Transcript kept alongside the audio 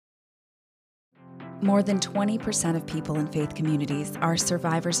More than 20% of people in faith communities are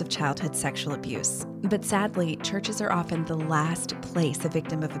survivors of childhood sexual abuse. But sadly, churches are often the last place a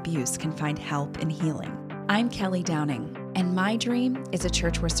victim of abuse can find help and healing. I'm Kelly Downing, and my dream is a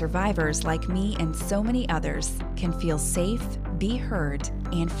church where survivors like me and so many others can feel safe, be heard,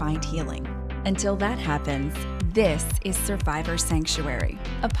 and find healing. Until that happens, this is Survivor Sanctuary,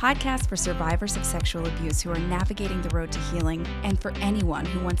 a podcast for survivors of sexual abuse who are navigating the road to healing, and for anyone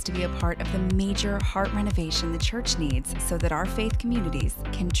who wants to be a part of the major heart renovation the church needs so that our faith communities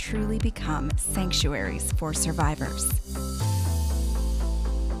can truly become sanctuaries for survivors.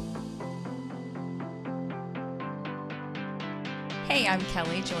 Hey, I'm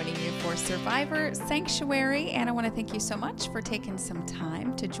Kelly, joining you for Survivor Sanctuary, and I want to thank you so much for taking some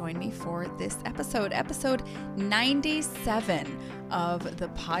time to join me for this episode 97 of the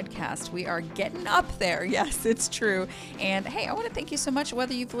podcast. We are getting up there. Yes, it's true. And hey, I want to thank you so much,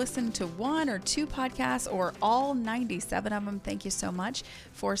 whether you've listened to one or two podcasts or all 97 of them. Thank you so much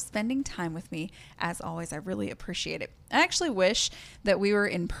for spending time with me. As always, I really appreciate it. I actually wish that we were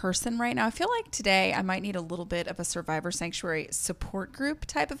in person right now. I feel like today I might need a little bit of a Survivor Sanctuary support group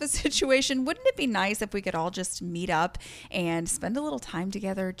type of a situation. Wouldn't it be nice if we could all just meet up and spend a little time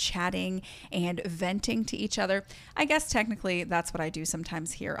together chatting and venting to each other? I guess technically that's what I do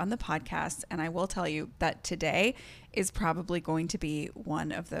sometimes here on the podcast. And I will tell you that today is probably going to be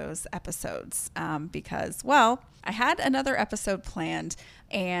one of those episodes because, well, I had another episode planned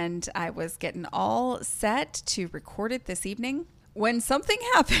and I was getting all set to record it this evening when something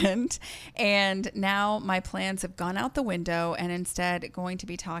happened, and now my plans have gone out the window and instead going to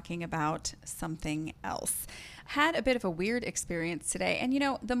be talking about something else. Had a bit of a weird experience today. And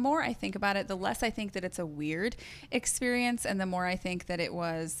the more I think about it, the less I think that it's a weird experience, and the more I think that it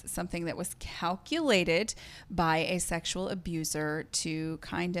was something that was calculated by a sexual abuser to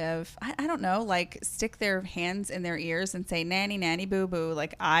kind of, I don't know, like stick their hands in their ears and say, nanny, nanny, boo, boo,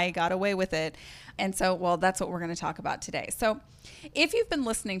 like I got away with it. And so, well, that's what we're going to talk about today. So if you've been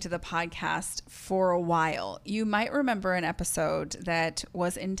listening to the podcast for a while, you might remember an episode that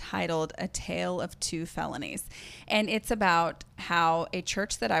was entitled A Tale of Two Felonies. And it's about how a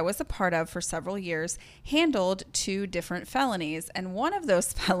church that I was a part of for several years handled two different felonies. And one of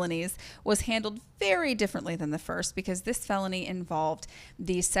those felonies was handled very differently than the first, because this felony involved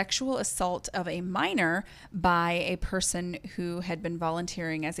the sexual assault of a minor by a person who had been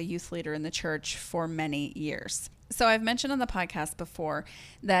volunteering as a youth leader in the church for many years. So I've mentioned on the podcast before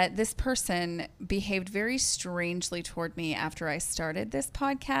that this person behaved very strangely toward me after I started this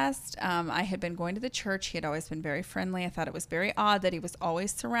podcast. I had been going to the church. He had always been very friendly. I thought it was very odd that he was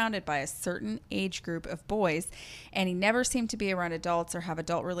always surrounded by a certain age group of boys, and he never seemed to be around adults or have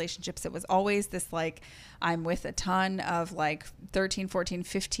adult relationships. It was always this like, I'm with a ton of like 13, 14,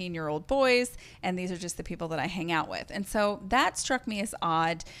 15-year-old boys, and these are just the people that I hang out with. And so that struck me as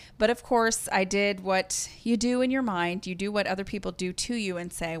odd. But of course, I did what you do in your mind. You do what other people do to you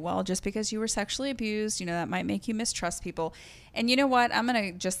and say, well, just because you were sexually abused, that might make you mistrust people. And you know what? I'm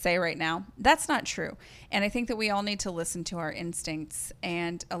going to just say right now, that's not true. And I think that we all need to listen to our instincts.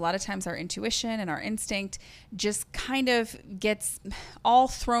 And a lot of times our intuition and our instinct just kind of gets all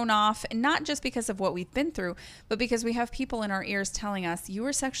thrown off, and not just because of what we've been through, but because we have people in our ears telling us you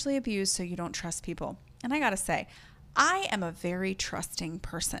were sexually abused, so you don't trust people. And I got to say, I am a very trusting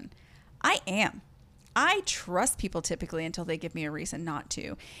person. I am. I trust people typically until they give me a reason not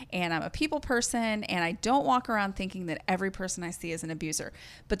to. And I'm a people person, and I don't walk around thinking that every person I see is an abuser.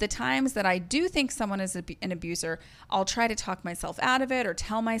 But the times that I do think someone is an abuser, I'll try to talk myself out of it or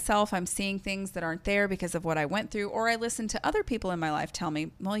tell myself I'm seeing things that aren't there because of what I went through. Or I listen to other people in my life tell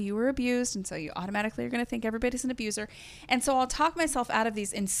me, well, you were abused, and so you automatically are going to think everybody's an abuser. And so I'll talk myself out of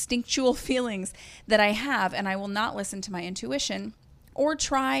these instinctual feelings that I have, and I will not listen to my intuition or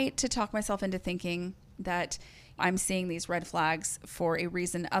try to talk myself into thinking that I'm seeing these red flags for a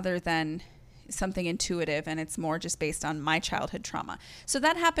reason other than something intuitive, and it's more just based on my childhood trauma. So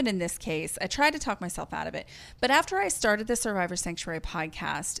that happened in this case. I tried to talk myself out of it. But after I started the Survivor Sanctuary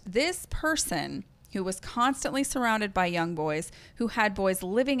podcast, this person who was constantly surrounded by young boys, who had boys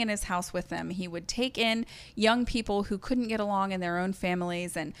living in his house with them. He would take in young people who couldn't get along in their own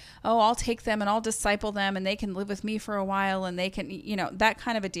families, and, oh, I'll take them and I'll disciple them and they can live with me for a while and they can, that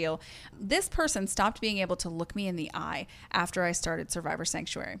kind of a deal. This person stopped being able to look me in the eye after I started Survivor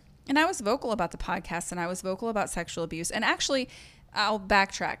Sanctuary. And I was vocal about the podcast, and I was vocal about sexual abuse. And actually, I'll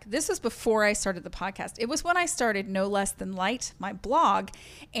backtrack. This was before I started the podcast. It was when I started No Less Than Light, my blog.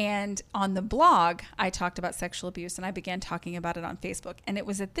 And on the blog, I talked about sexual abuse, and I began talking about it on Facebook. And it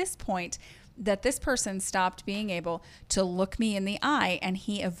was at this point that this person stopped being able to look me in the eye, and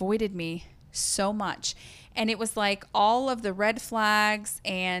he avoided me so much. And it was like all of the red flags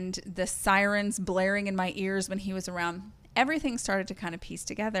and the sirens blaring in my ears when he was around. Everything started to kind of piece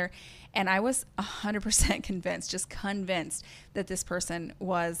together. And I was 100% convinced, just convinced that this person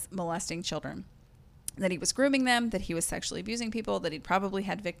was molesting children, that he was grooming them, that he was sexually abusing people, that he'd probably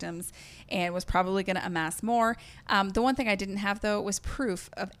had victims and was probably going to amass more. The one thing I didn't have, though, was proof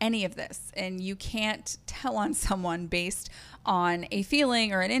of any of this. And you can't tell on someone based on a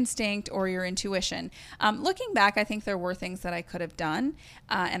feeling or an instinct or your intuition. Looking back, I think there were things that I could have done.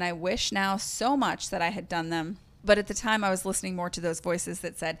 And I wish now so much that I had done them. But at the time, I was listening more to those voices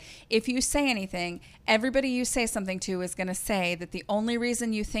that said, if you say anything, everybody you say something to is going to say that the only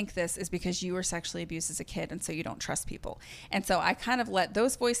reason you think this is because you were sexually abused as a kid, and so you don't trust people. And so I kind of let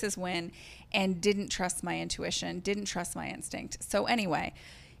those voices win and didn't trust my intuition, didn't trust my instinct. So anyway,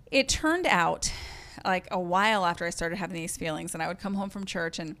 it turned out like a while after I started having these feelings, and I would come home from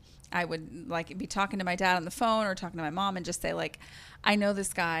church and I would like be talking to my dad on the phone or talking to my mom and just say like, I know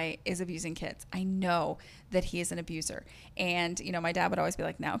this guy is abusing kids. I know that he is an abuser. And, you know, my dad would always be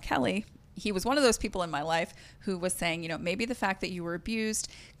like, now, Kelly, he was one of those people in my life who was saying, you know, maybe the fact that you were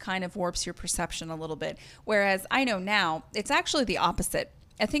abused kind of warps your perception a little bit. Whereas I know now it's actually the opposite.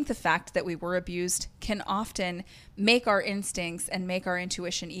 I think the fact that we were abused can often make our instincts and make our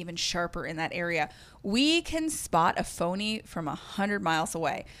intuition even sharper in that area. We can spot a phony from 100 miles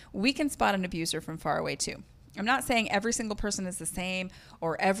away. We can spot an abuser from far away too. I'm not saying every single person is the same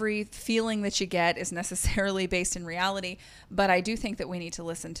or every feeling that you get is necessarily based in reality, but I do think that we need to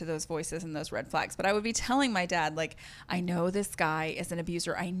listen to those voices and those red flags. But I would be telling my dad, like, I know this guy is an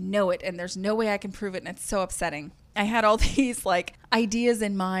abuser. I know it, and there's no way I can prove it, and it's so upsetting. I had all these like ideas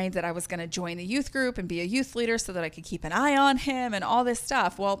in mind that I was going to join the youth group and be a youth leader so that I could keep an eye on him and all this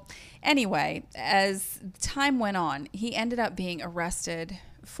stuff. Well, anyway, as time went on, he ended up being arrested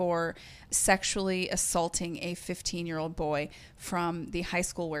for sexually assaulting a 15-year-old boy from the high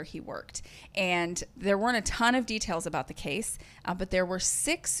school where he worked. And there weren't a ton of details about the case, but there were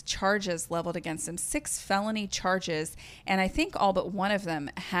 6 charges leveled against him, 6 felony charges. And I think all but one of them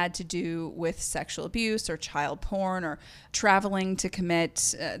had to do with sexual abuse or child porn or traveling to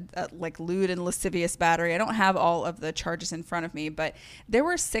commit like lewd and lascivious battery. I don't have all of the charges in front of me, but there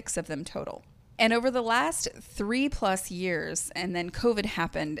were 6 of them total. And over the last 3+ years, and then COVID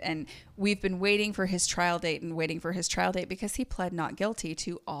happened, and we've been waiting for his trial date because he pled not guilty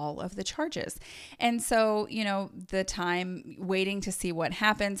to all of the charges. And so, you know, the time waiting to see what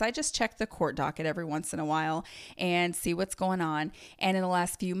happens, I just check the court docket every once in a while and see what's going on. And in the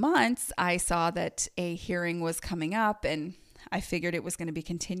last few months, I saw that a hearing was coming up, and I figured it was going to be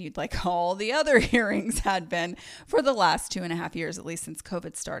continued like all the other hearings had been for the last 2.5 years, at least since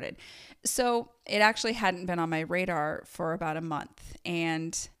COVID started. So it actually hadn't been on my radar for about a month,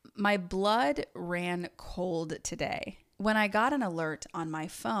 and my blood ran cold today when I got an alert on my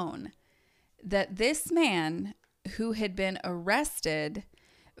phone that this man who had been arrested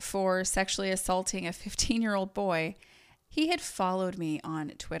for sexually assaulting a 15-year-old boy, he had followed me on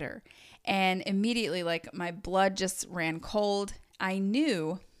Twitter. And immediately, like, my blood just ran cold. I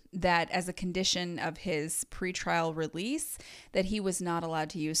knew that as a condition of his pretrial release, that he was not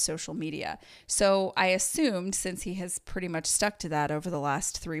allowed to use social media. So I assumed, since he has pretty much stuck to that over the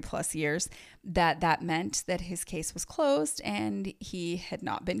last 3+ years, that that meant that his case was closed and he had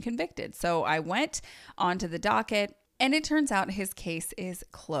not been convicted. So I went onto the docket, and it turns out his case is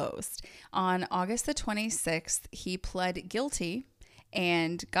closed. On August the 26th, he pled guilty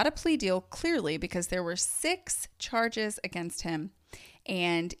and got a plea deal clearly because there were 6 charges against him,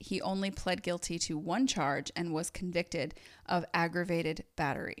 and he only pled guilty to 1 charge and was convicted of aggravated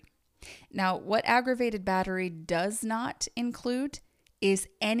battery. Now, what aggravated battery does not include is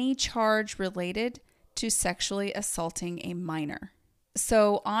any charge related to sexually assaulting a minor.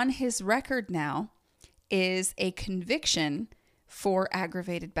 So on his record now is a conviction for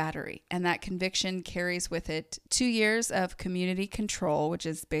aggravated battery. And that conviction carries with it 2 years of community control, which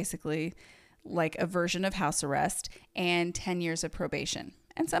is basically like a version of house arrest, and 10 years of probation.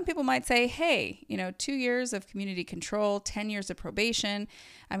 And some people might say, hey, 2 years of community control, 10 years of probation.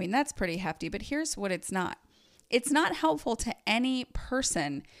 I mean, that's pretty hefty, but here's what it's not. It's not helpful to any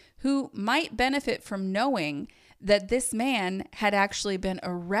person who might benefit from knowing that this man had actually been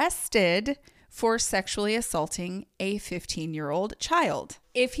arrested for sexually assaulting a 15-year-old child.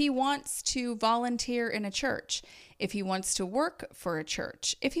 If he wants to volunteer in a church, if he wants to work for a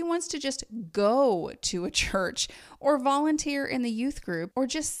church, if he wants to just go to a church or volunteer in the youth group or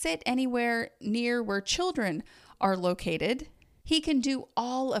just sit anywhere near where children are located, he can do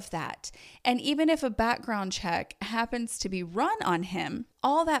all of that. And even if a background check happens to be run on him,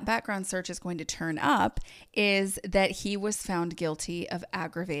 all that background search is going to turn up is that he was found guilty of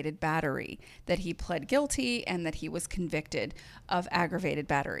aggravated battery, that he pled guilty and that he was convicted of aggravated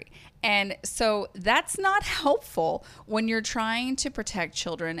battery. And so that's not helpful when you're trying to protect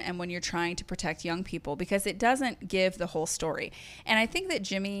children and when you're trying to protect young people, because it doesn't give the whole story. And I think that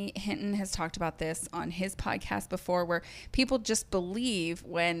Jimmy Hinton has talked about this on his podcast before, where people just believe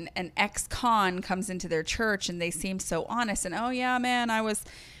when an ex-con comes into their church and they seem so honest and, oh yeah, man, I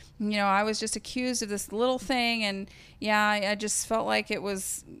was just accused of this little thing. And yeah, I just felt like it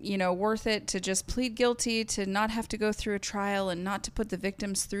was, worth it to just plead guilty, to not have to go through a trial and not to put the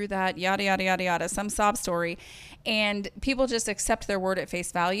victims through that, yada, yada, yada, yada, some sob story. And people just accept their word at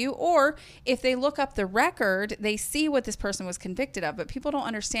face value. Or if they look up the record, they see what this person was convicted of. But people don't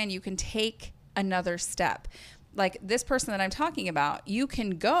understand you can take another step. Like this person that I'm talking about, you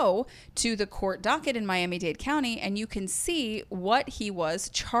can go to the court docket in Miami-Dade County and you can see what he was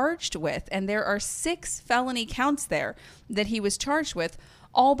charged with. And there are 6 felony counts there that he was charged with,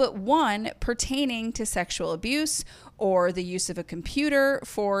 all but one pertaining to sexual abuse or the use of a computer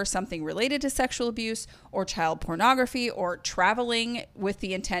for something related to sexual abuse or child pornography or traveling with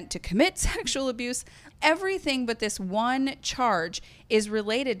the intent to commit sexual abuse. Everything but this one charge is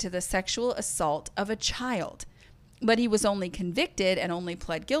related to the sexual assault of a child. But he was only convicted and only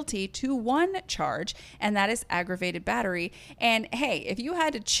pled guilty to one charge, and that is aggravated battery. And hey, if you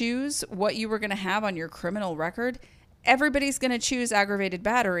had to choose what you were going to have on your criminal record, everybody's going to choose aggravated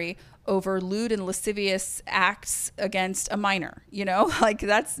battery over lewd and lascivious acts against a minor. Like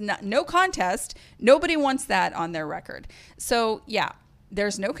that's no contest. Nobody wants that on their record. So yeah,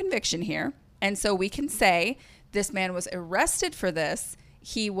 there's no conviction here. And so we can say this man was arrested for this.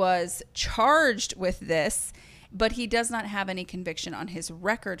 He was charged with this, but he does not have any conviction on his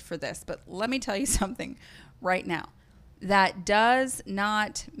record for this. But let me tell you something right now. That does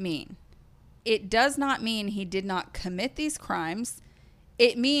not mean he did not commit these crimes.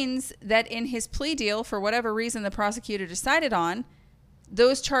 It means that in his plea deal, for whatever reason the prosecutor decided on,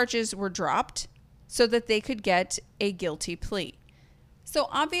 those charges were dropped so that they could get a guilty plea. So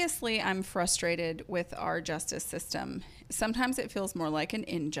obviously I'm frustrated with our justice system. Sometimes it feels more like an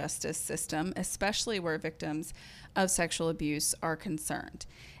injustice system, especially where victims of sexual abuse are concerned.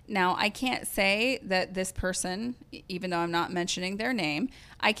 Now, I can't say that this person, even though I'm not mentioning their name,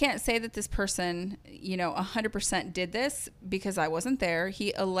 I can't say that this person, 100% did this because I wasn't there.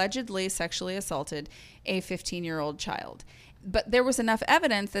 He allegedly sexually assaulted a 15-year-old child. But there was enough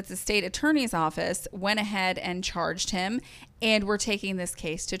evidence that the state attorney's office went ahead and charged him, and we're taking this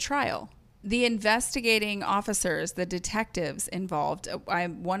case to trial. The investigating officers, the detectives involved,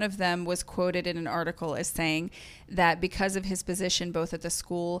 one of them was quoted in an article as saying that because of his position both at the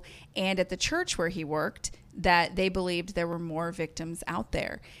school and at the church where he worked, that they believed there were more victims out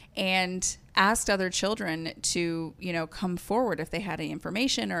there, and asked other children to, come forward if they had any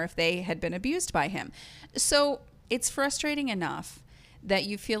information or if they had been abused by him. So it's frustrating enough that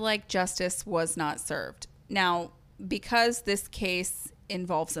you feel like justice was not served. Now, because this case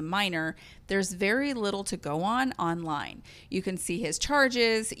involves a minor, there's very little to go on online. You can see his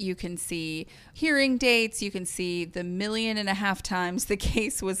charges, you can see hearing dates, you can see the 1.5 million times the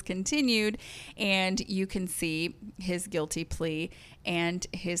case was continued, and you can see his guilty plea and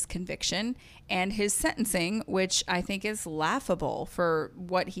his conviction and his sentencing, which I think is laughable for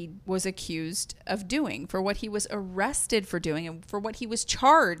what he was accused of doing, for what he was arrested for doing, and for what he was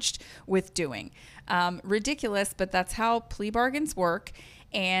charged with doing. Ridiculous, but that's how plea bargains work.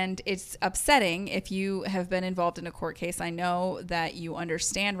 And it's upsetting if you have been involved in a court case. I know that you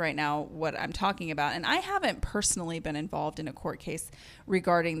understand right now what I'm talking about. And I haven't personally been involved in a court case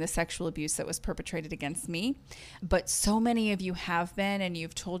regarding the sexual abuse that was perpetrated against me. But so many of you have been, and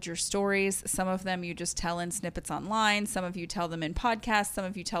you've told your stories. Some of them you just tell in snippets online. Some of you tell them in podcasts. Some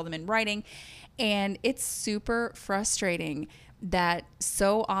of you tell them in writing. And it's super frustrating that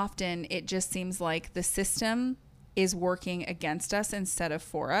so often it just seems like the system is working against us instead of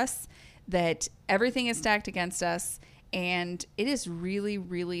for us, that everything is stacked against us, and it is really,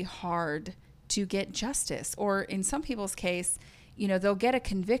 really hard to get justice. Or in some people's case, they'll get a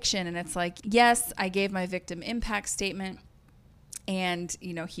conviction and it's like, yes, I gave my victim impact statement and,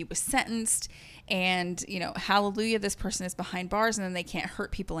 he was sentenced, and, hallelujah, this person is behind bars, and then they can't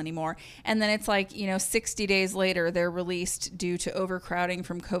hurt people anymore. And then it's like, 60 days later, they're released due to overcrowding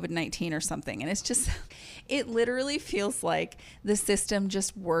from COVID-19 or something. And it's just, it literally feels like the system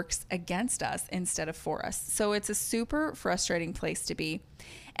just works against us instead of for us. So it's a super frustrating place to be.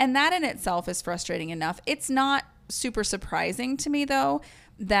 And that in itself is frustrating enough. It's not super surprising to me, though,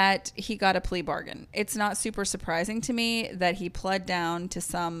 that he got a plea bargain. It's not super surprising to me that he pled down to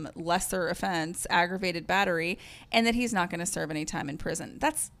some lesser offense, aggravated battery, and that he's not going to serve any time in prison.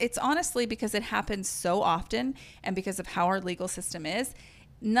 It's honestly because it happens so often and because of how our legal system is.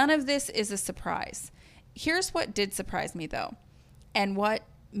 None of this is a surprise. Here's what did surprise me though, and what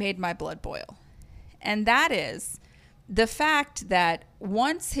made my blood boil. And that is the fact that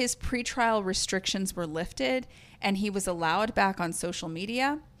once his pretrial restrictions were lifted and he was allowed back on social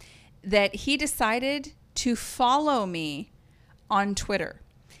media, that he decided to follow me on Twitter.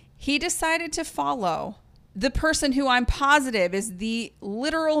 He decided to follow the person who I'm positive is the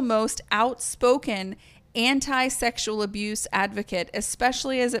literal most outspoken anti-sexual abuse advocate,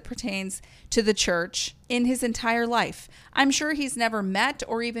 especially as it pertains to the church, in his entire life. I'm sure he's never met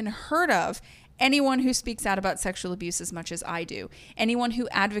or even heard of anyone who speaks out about sexual abuse as much as I do, anyone who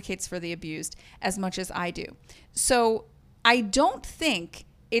advocates for the abused as much as I do. So I don't think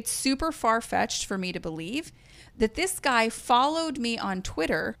it's super far-fetched for me to believe that this guy followed me on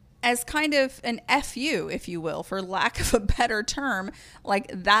Twitter as kind of an FU, if you will, for lack of a better term. Like,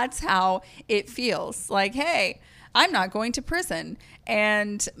 that's how it feels. Like, hey, I'm not going to prison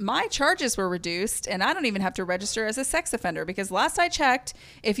and my charges were reduced and I don't even have to register as a sex offender, because last I checked,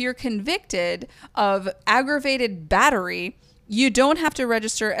 if you're convicted of aggravated battery, you don't have to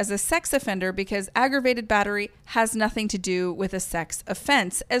register as a sex offender because aggravated battery has nothing to do with a sex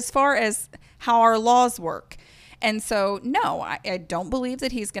offense as far as how our laws work. And so, no, I don't believe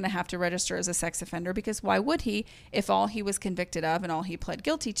that he's going to have to register as a sex offender, because why would he if all he was convicted of and all he pled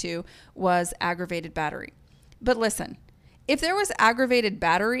guilty to was aggravated battery? But listen, if there was aggravated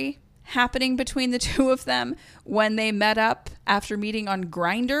battery happening between the two of them when they met up after meeting on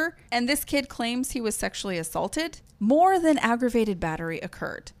Grindr, and this kid claims he was sexually assaulted, more than aggravated battery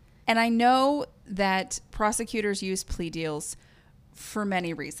occurred. And I know that prosecutors use plea deals for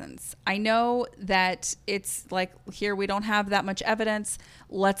many reasons. I know that it's like, here, we don't have that much evidence.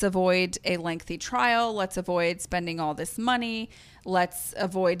 Let's avoid a lengthy trial. Let's avoid spending all this money. Let's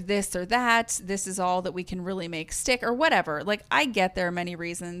avoid this or that. This is all that we can really make stick, or whatever. Like, I get there are many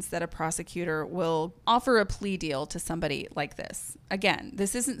reasons that a prosecutor will offer a plea deal to somebody like this. Again,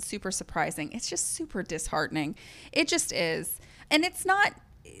 this isn't super surprising. It's just super disheartening. It just is. And it's not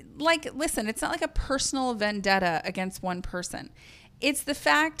like, listen, it's not like a personal vendetta against one person. It's the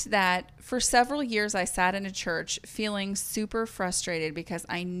fact that for several years I sat in a church feeling super frustrated because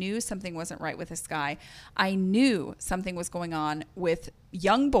I knew something wasn't right with this guy. I knew something was going on with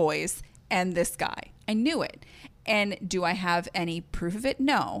young boys and this guy. I knew it. And do I have any proof of it?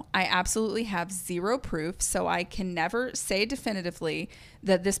 No, I absolutely have zero proof. So I can never say definitively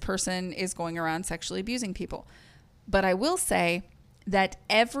that this person is going around sexually abusing people. But I will say that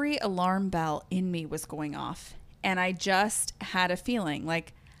every alarm bell in me was going off. And I just had a feeling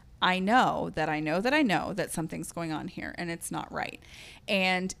like, I know that something's going on here and it's not right.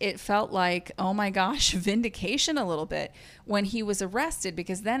 And it felt like, oh my gosh, vindication a little bit when he was arrested,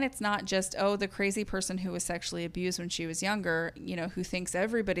 because then it's not just, oh, the crazy person who was sexually abused when she was younger, you know, who thinks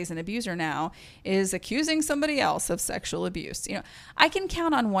everybody's an abuser now, is accusing somebody else of sexual abuse. You know, I can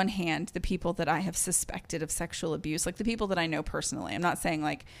count on one hand the people that I have suspected of sexual abuse, like the people that I know personally. I'm not saying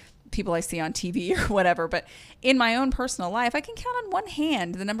like people I see on TV or whatever, but in my own personal life, I can count on one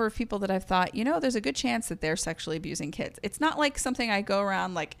hand the number of people that I've thought, you know, there's a good chance that they're sexually abusing kids. It's not like something I go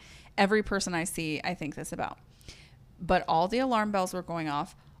around like every person I see, I think this about. But all the alarm bells were going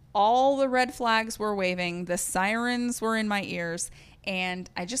off. All the red flags were waving. The sirens were in my ears, and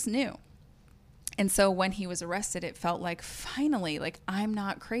I just knew. And so when he was arrested, it felt like, finally, like, I'm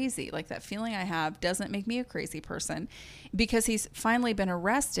not crazy. Like, that feeling I have doesn't make me a crazy person, because he's finally been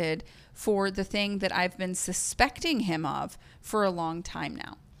arrested for the thing that I've been suspecting him of for a long time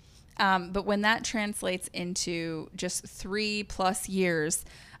now. But when that translates into just 3+ years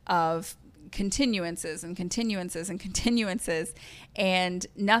of continuances and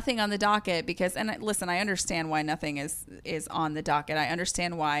nothing on the docket, because, and listen, I understand why nothing is on the docket. I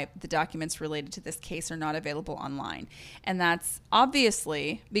understand why the documents related to this case are not available online. And that's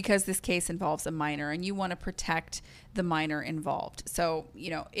obviously because this case involves a minor and you want to protect the minor involved. So, you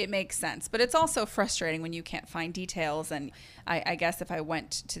know, it makes sense, but it's also frustrating when you can't find details. And I guess if I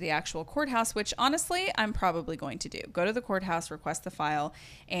went to the actual courthouse, which honestly, I'm probably going to do, go to the courthouse, request the file,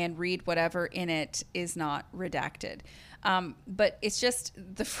 and read whatever in it is not redacted. But it's just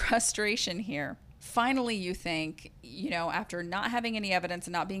the frustration here finally you think, after not having any evidence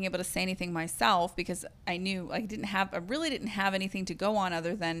and not being able to say anything myself, because I knew I really didn't have anything to go on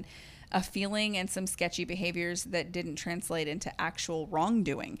other than a feeling and some sketchy behaviors that didn't translate into actual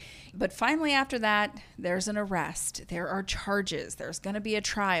wrongdoing. But finally, after that, there's an arrest. There are charges. There's going to be a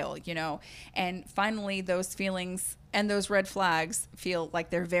trial, and finally those feelings and those red flags feel like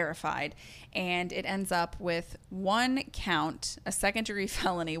they're verified. And it ends up with one count, a second-degree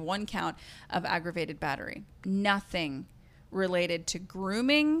felony, one count of aggravated battery. Nothing related to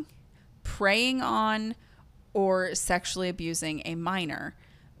grooming, preying on, or sexually abusing a minor,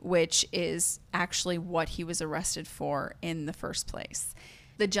 which is actually what he was arrested for in the first place.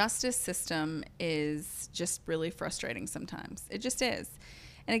 The justice system is just really frustrating sometimes. It just is.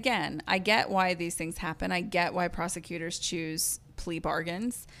 And again, I get why these things happen. I get why prosecutors choose plea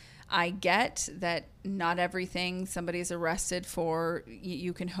bargains. I get that not everything somebody's arrested for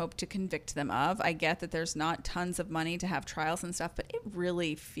you can hope to convict them of. I get that there's not tons of money to have trials and stuff, but it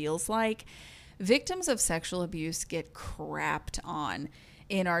really feels like victims of sexual abuse get crapped on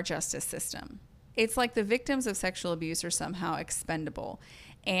in our justice system. It's like the victims of sexual abuse are somehow expendable.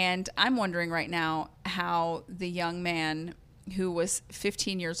 And I'm wondering right now how the young man who was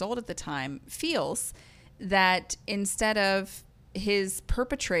 15 years old at the time feels that instead of his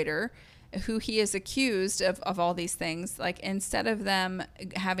perpetrator, who he is accused of all these things, like instead of them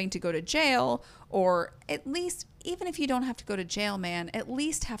having to go to jail, or at least, even if you don't have to go to jail, man, at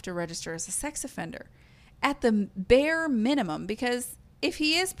least have to register as a sex offender at the bare minimum, because if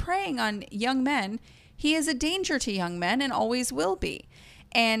he is preying on young men, he is a danger to young men and always will be.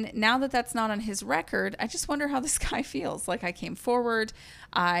 And now that that's not on his record, I just wonder how this guy feels. Like, I came forward,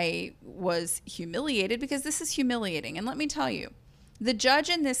 I was humiliated, because this is humiliating. And let me tell you, the judge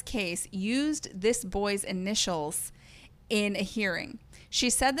in this case used this boy's initials in a hearing. She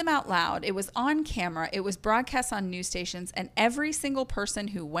said them out loud. It was on camera. It was broadcast on news stations. And every single person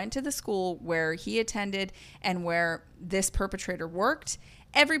who went to the school where he attended and where this perpetrator worked,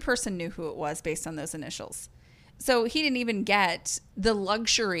 every person knew who it was based on those initials. So he didn't even get the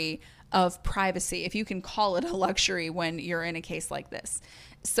luxury of privacy, if you can call it a luxury when you're in a case like this.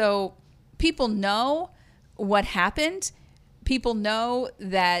 So people know what happened. People know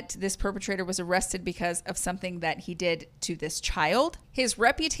that this perpetrator was arrested because of something that he did to this child. His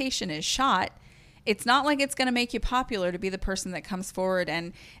reputation is shot. It's not like it's going to make you popular to be the person that comes forward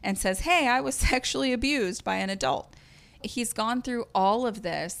and says, hey, I was sexually abused by an adult. He's gone through all of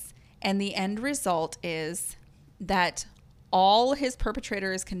this, and the end result is that all his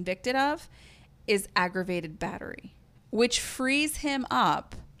perpetrator is convicted of is aggravated battery, which frees him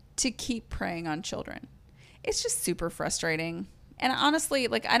up to keep preying on children. It's just super frustrating. And honestly,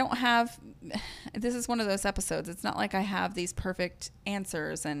 like, this is one of those episodes. It's not like I have these perfect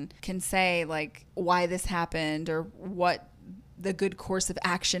answers and can say like why this happened or what the good course of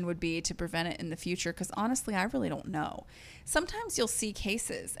action would be to prevent it in the future. Because honestly, I really don't know. Sometimes you'll see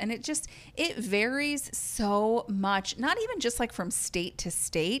cases and it varies so much, not even just like from state to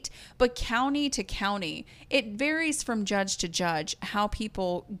state, but county to county. It varies from judge to judge how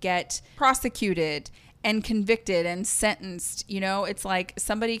people get prosecuted and convicted and sentenced. It's like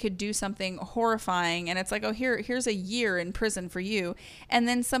somebody could do something horrifying and it's like, oh, here's a year in prison for you. And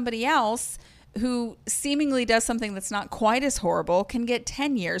then somebody else who seemingly does something that's not quite as horrible can get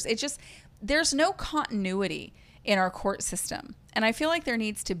 10 years. There's no continuity in our court system. And I feel like there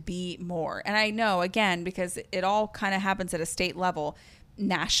needs to be more. And I know, again, because it all kind of happens at a state level,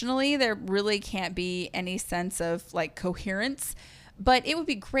 nationally, there really can't be any sense of like coherence. But it would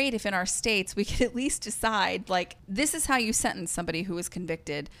be great if in our states we could at least decide, like, this is how you sentence somebody who was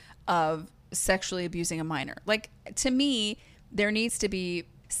convicted of sexually abusing a minor. Like, to me, there needs to be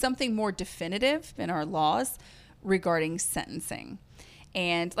something more definitive in our laws regarding sentencing.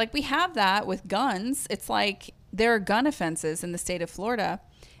 And like, we have that with guns. It's like there are gun offenses in the state of Florida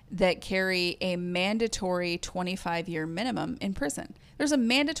that carry a mandatory 25-year minimum in prison. There's a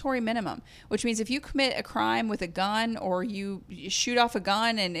mandatory minimum, which means if you commit a crime with a gun or you shoot off a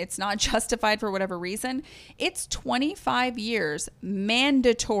gun and it's not justified for whatever reason, it's 25 years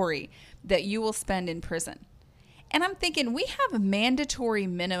mandatory that you will spend in prison. And I'm thinking, we have mandatory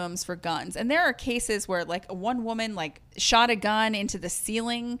minimums for guns. And there are cases where like one woman like shot a gun into the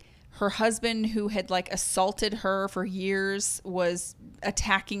ceiling. Her husband, who had like assaulted her for years, was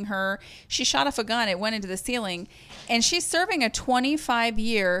attacking her. She shot off a gun. It went into the ceiling. And she's serving a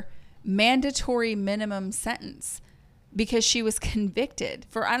 25-year mandatory minimum sentence because she was convicted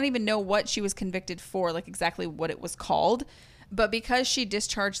for, I don't even know what she was convicted for, like exactly what it was called. But because she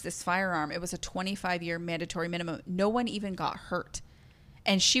discharged this firearm, it was a 25-year mandatory minimum. No one even got hurt.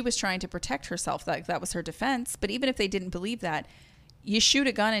 And she was trying to protect herself. That was her defense. But even if they didn't believe that, you shoot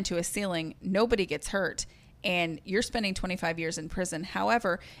a gun into a ceiling, nobody gets hurt, and you're spending 25 years in prison.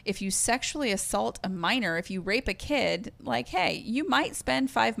 However, if you sexually assault a minor, if you rape a kid, like, hey, you might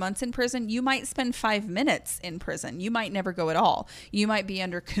spend 5 months in prison. You might spend 5 minutes in prison. You might never go at all. You might be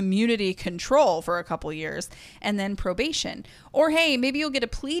under community control for a couple years and then probation. Or, hey, maybe you'll get a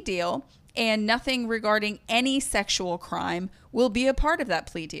plea deal and nothing regarding any sexual crime will be a part of that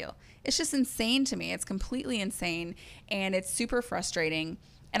plea deal. It's just insane to me. It's completely insane, and it's super frustrating.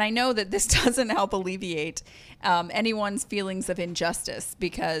 And I know that this doesn't help alleviate anyone's feelings of injustice,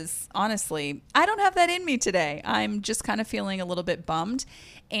 because honestly, I don't have that in me today. I'm just kind of feeling a little bit bummed.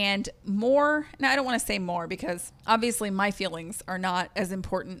 And more, now I don't want to say more, because obviously my feelings are not as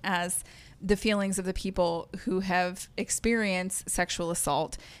important as the feelings of the people who have experienced sexual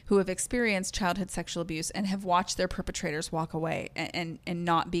assault, who have experienced childhood sexual abuse, and have watched their perpetrators walk away and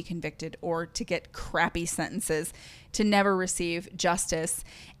not be convicted, or to get crappy sentences, to never receive justice.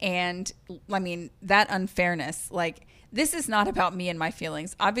 And I mean, that unfairness, like, this is not about me and my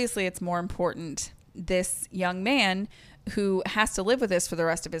feelings. Obviously, it's more important this young man who has to live with this for the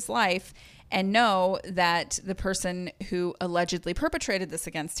rest of his life and know that the person who allegedly perpetrated this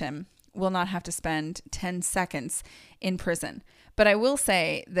against him will not have to spend 10 seconds in prison. But I will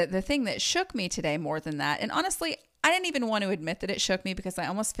say that the thing that shook me today more than that, and honestly, I didn't even want to admit that it shook me, because I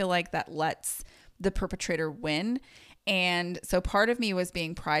almost feel like that lets the perpetrator win. And so part of me was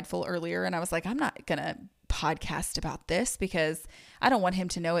being prideful earlier, and I was like, I'm not going to podcast about this because I don't want him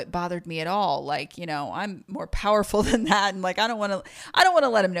to know it bothered me at all. Like, you know, I'm more powerful than that. And like, I don't want to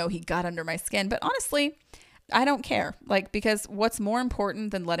let him know he got under my skin. But honestly, I don't care. Like, because what's more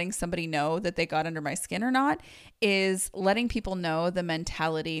important than letting somebody know that they got under my skin or not is letting people know the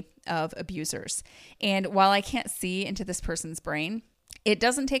mentality of abusers. And while I can't see into this person's brain, it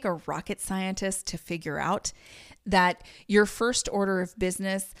doesn't take a rocket scientist to figure out that your first order of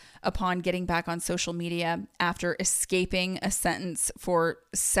business upon getting back on social media after escaping a sentence for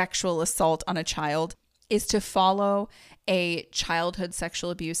sexual assault on a child is to follow a childhood sexual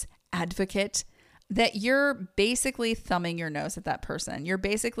abuse advocate, that you're basically thumbing your nose at that person. You're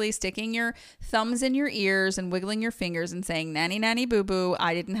basically sticking your thumbs in your ears and wiggling your fingers and saying, nanny, nanny, boo, boo,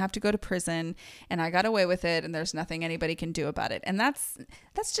 I didn't have to go to prison and I got away with it and there's nothing anybody can do about it. And that's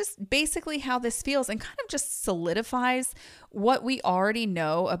just basically how this feels, and kind of just solidifies what we already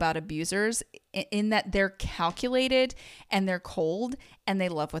know about abusers, in that they're calculated and they're cold and they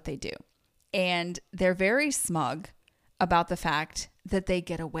love what they do. And they're very smug about the fact that they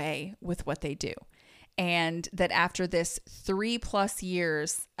get away with what they do. And that after this 3+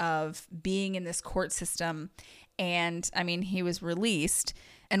 years of being in this court system, and I mean, he was released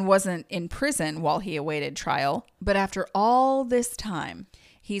and wasn't in prison while he awaited trial, but after all this time,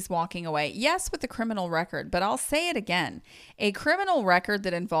 he's walking away. Yes, with a criminal record, but I'll say it again. A criminal record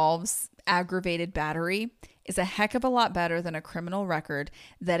that involves aggravated battery is a heck of a lot better than a criminal record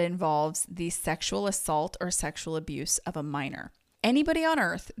that involves the sexual assault or sexual abuse of a minor. Anybody on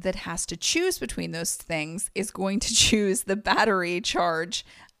earth that has to choose between those things is going to choose the battery charge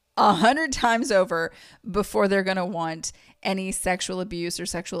 100 times over before they're going to want any sexual abuse or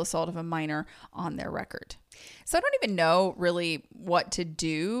sexual assault of a minor on their record. So I don't even know really what to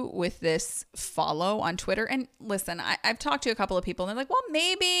do with this follow on Twitter. And listen, I've talked to a couple of people and they're like, well,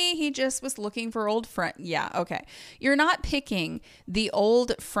 maybe he just was looking for old friend. Yeah, okay. You're not picking the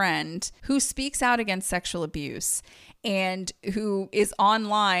old friend who speaks out against sexual abuse and who is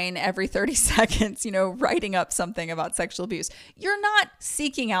online every 30 seconds, you know, writing up something about sexual abuse. You're not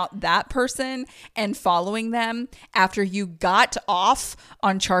seeking out that person and following them after you got off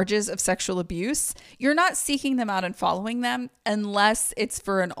on charges of sexual abuse. You're not seeking them out and following them unless it's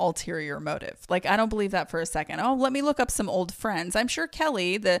for an ulterior motive. Like, I don't believe that for a second. Oh, let me look up some old friends. I'm sure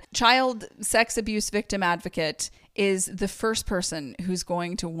Kelly, the child sex abuse victim advocate, is the first person who's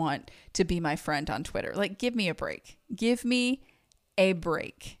going to want to be my friend on Twitter. Like, give me a break. Give me a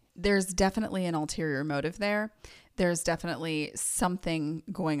break. There's definitely an ulterior motive there. There's definitely something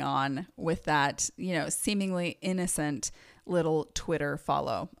going on with that, you know, seemingly innocent little Twitter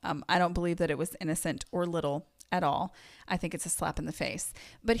follow. I don't believe that it was innocent or little at all. I think it's a slap in the face.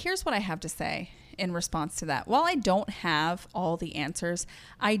 But here's what I have to say in response to that. While I don't have all the answers,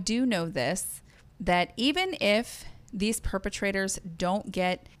 I do know this, that even if these perpetrators don't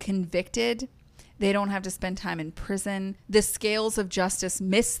get convicted, they don't have to spend time in prison, the scales of justice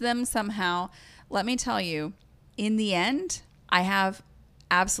miss them somehow. Let me tell you, in the end, I have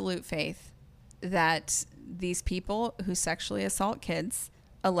absolute faith that these people who sexually assault kids,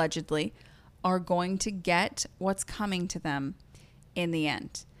 allegedly, are going to get what's coming to them in the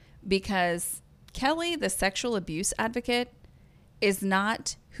end, because Kelly, the sexual abuse advocate, is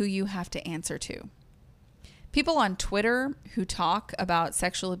not who you have to answer to. People on Twitter who talk about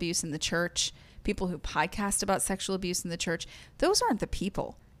sexual abuse in the church, people who podcast about sexual abuse in the church, those aren't the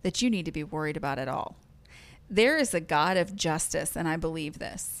people that you need to be worried about at all. There is a God of justice, and I believe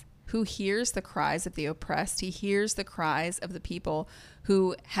this, who hears the cries of the oppressed. He hears the cries of the people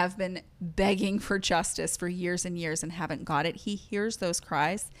who have been begging for justice for years and years and haven't got it. He hears those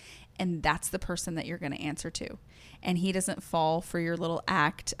cries, and that's the person that you're going to answer to. And he doesn't fall for your little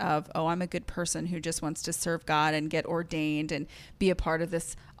act of, oh, I'm a good person who just wants to serve God and get ordained and be a part of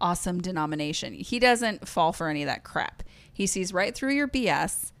this awesome denomination. He doesn't fall for any of that crap. He sees right through your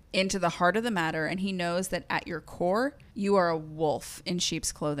BS into the heart of the matter, and he knows that at your core, you are a wolf in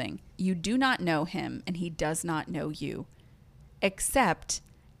sheep's clothing. You do not know him, and he does not know you, except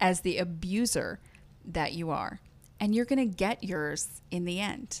as the abuser that you are. And you're going to get yours in the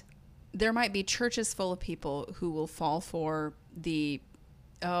end. There might be churches full of people who will fall for the,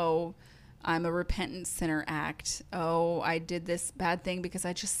 oh, I'm a repentant sinner act. Oh, I did this bad thing because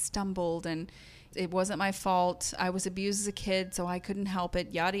I just stumbled and it wasn't my fault. I was abused as a kid, so I couldn't help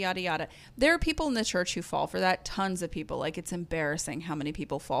it, yada, yada, yada. There are people in the church who fall for that, tons of people. Like, it's embarrassing how many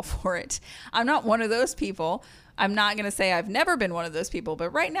people fall for it. I'm not one of those people. I'm not going to say I've never been one of those people,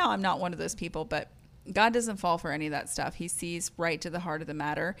 but right now I'm not one of those people. But God doesn't fall for any of that stuff. He sees right to the heart of the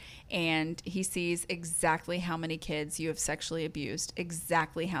matter, and he sees exactly how many kids you have sexually abused,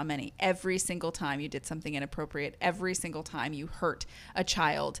 exactly how many, every single time you did something inappropriate, every single time you hurt a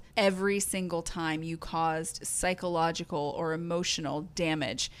child, every single time you caused psychological or emotional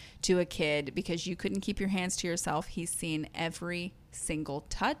damage to a kid because you couldn't keep your hands to yourself. He's seen every single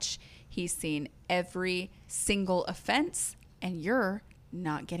touch. He's seen every single offense, and you're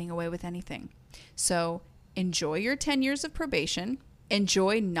not getting away with anything. So enjoy your 10 years of probation.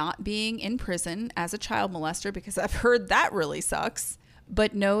 Enjoy not being in prison as a child molester, because I've heard that really sucks.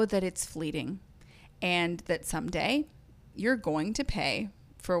 But know that it's fleeting and that someday you're going to pay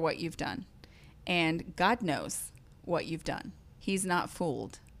for what you've done. And God knows what you've done. He's not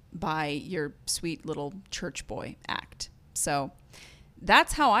fooled by your sweet little church boy act. So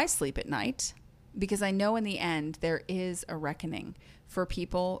that's how I sleep at night, because I know in the end there is a reckoning for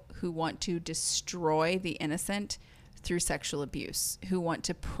people who want to destroy the innocent through sexual abuse, who want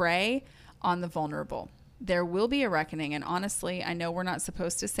to prey on the vulnerable. There will be a reckoning. And honestly, I know we're not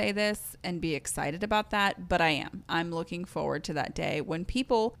supposed to say this and be excited about that, but I am. I'm looking forward to that day when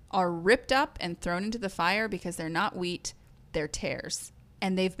people are ripped up and thrown into the fire because they're not wheat, they're tares.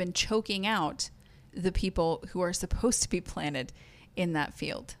 And they've been choking out the people who are supposed to be planted in that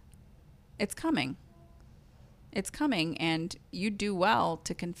field. It's coming. It's coming, and you do well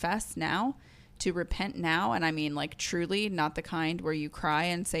to confess now, to repent now. And I mean, like, truly, not the kind where you cry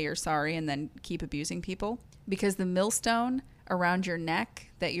and say you're sorry and then keep abusing people. Because the millstone around your neck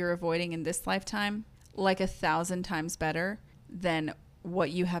that you're avoiding in this lifetime, like 1,000 times better than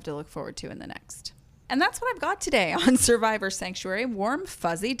what you have to look forward to in the next. And that's what I've got today on Survivor Sanctuary. Warm,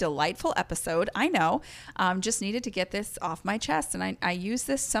 fuzzy, delightful episode. I know. Just needed to get this off my chest. And I use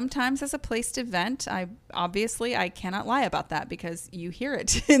this sometimes as a place to vent. I cannot lie about that because you hear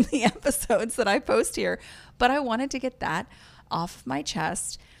it in the episodes that I post here. But I wanted to get that off my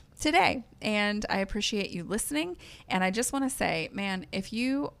chest today. And I appreciate you listening. And I just want to say, man, if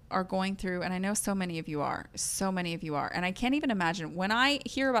you are going through, and I know so many of you are, and I can't even imagine when I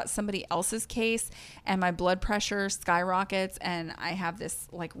hear about somebody else's case and my blood pressure skyrockets and I have this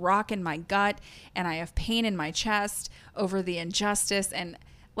like rock in my gut and I have pain in my chest over the injustice, and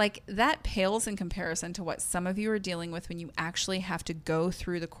like that pales in comparison to what some of you are dealing with when you actually have to go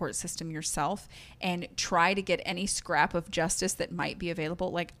through the court system yourself and try to get any scrap of justice that might be available.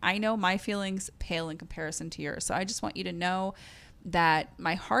 Like, I know my feelings pale in comparison to yours. So I just want you to know that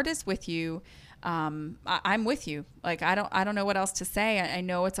my heart is with you. I'm with you. Like, I don't know what else to say. I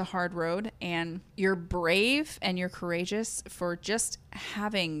know it's a hard road, and you're brave and you're courageous for just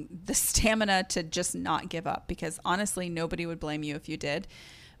having the stamina to just not give up, because honestly, nobody would blame you if you did.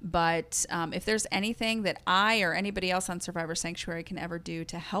 But if there's anything that I or anybody else on Survivor Sanctuary can ever do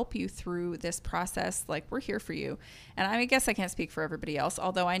to help you through this process, like, we're here for you. And I guess I can't speak for everybody else,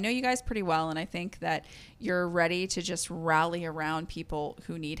 although I know you guys pretty well. And I think that you're ready to just rally around people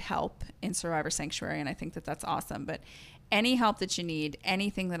who need help in Survivor Sanctuary. And I think that that's awesome. But any help that you need,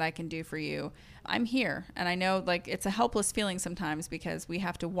 anything that I can do for you, I'm here. And I know, like, it's a helpless feeling sometimes because we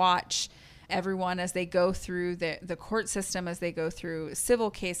have to watch everyone as they go through the court system, as they go through civil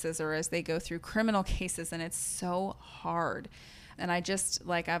cases or as they go through criminal cases. And it's so hard. And I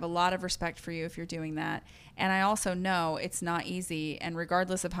have a lot of respect for you if you're doing that. And I also know it's not easy. And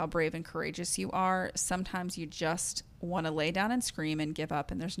regardless of how brave and courageous you are, sometimes you just want to lay down and scream and give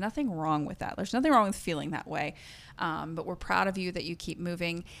up. And there's nothing wrong with that. There's nothing wrong with feeling that way. But we're proud of you that you keep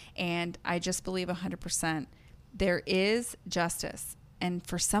moving. And I just believe 100% there is justice. And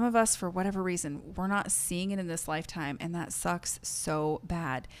for some of us, for whatever reason, we're not seeing it in this lifetime. And that sucks so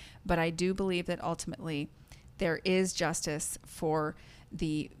bad. But I do believe that ultimately there is justice for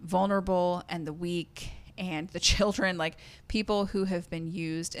the vulnerable and the weak and the children, like people who have been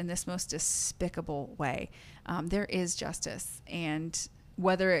used in this most despicable way. There is justice. And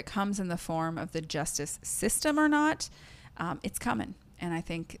whether it comes in the form of the justice system or not, it's coming. And I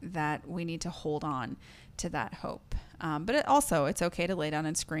think that we need to hold on to that hope. But it's okay to lay down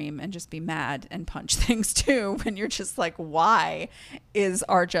and scream and just be mad and punch things too when you're just like, why is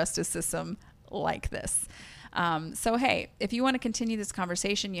our justice system like this? So, hey, if you want to continue this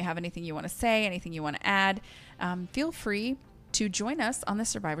conversation, you have anything you want to say, anything you want to add, feel free to join us on the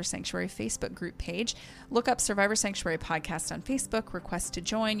Survivor Sanctuary Facebook group page. Look up Survivor Sanctuary Podcast on Facebook, request to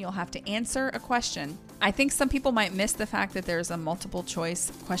join. You'll have to answer a question. I think some people might miss the fact that there's a multiple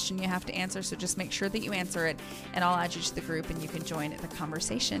choice question you have to answer. So just make sure that you answer it and I'll add you to the group and you can join the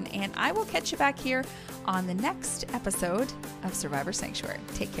conversation. And I will catch you back here on the next episode of Survivor Sanctuary.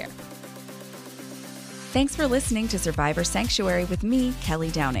 Take care. Thanks for listening to Survivor Sanctuary with me,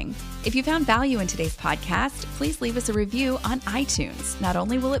 Kelly Downing. If you found value in today's podcast, please leave us a review on iTunes. Not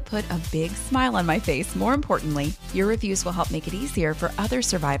only will it put a big smile on my face, more importantly, your reviews will help make it easier for other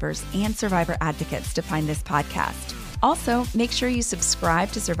survivors and survivor advocates to find this podcast. Also, make sure you subscribe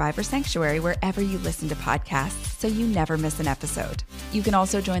to Survivor Sanctuary wherever you listen to podcasts so you never miss an episode. You can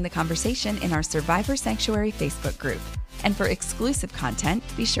also join the conversation in our Survivor Sanctuary Facebook group. And for exclusive content,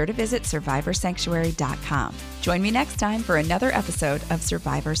 be sure to visit survivorsanctuary.com. Join me next time for another episode of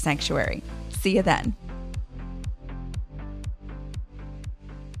Survivor Sanctuary. See you then.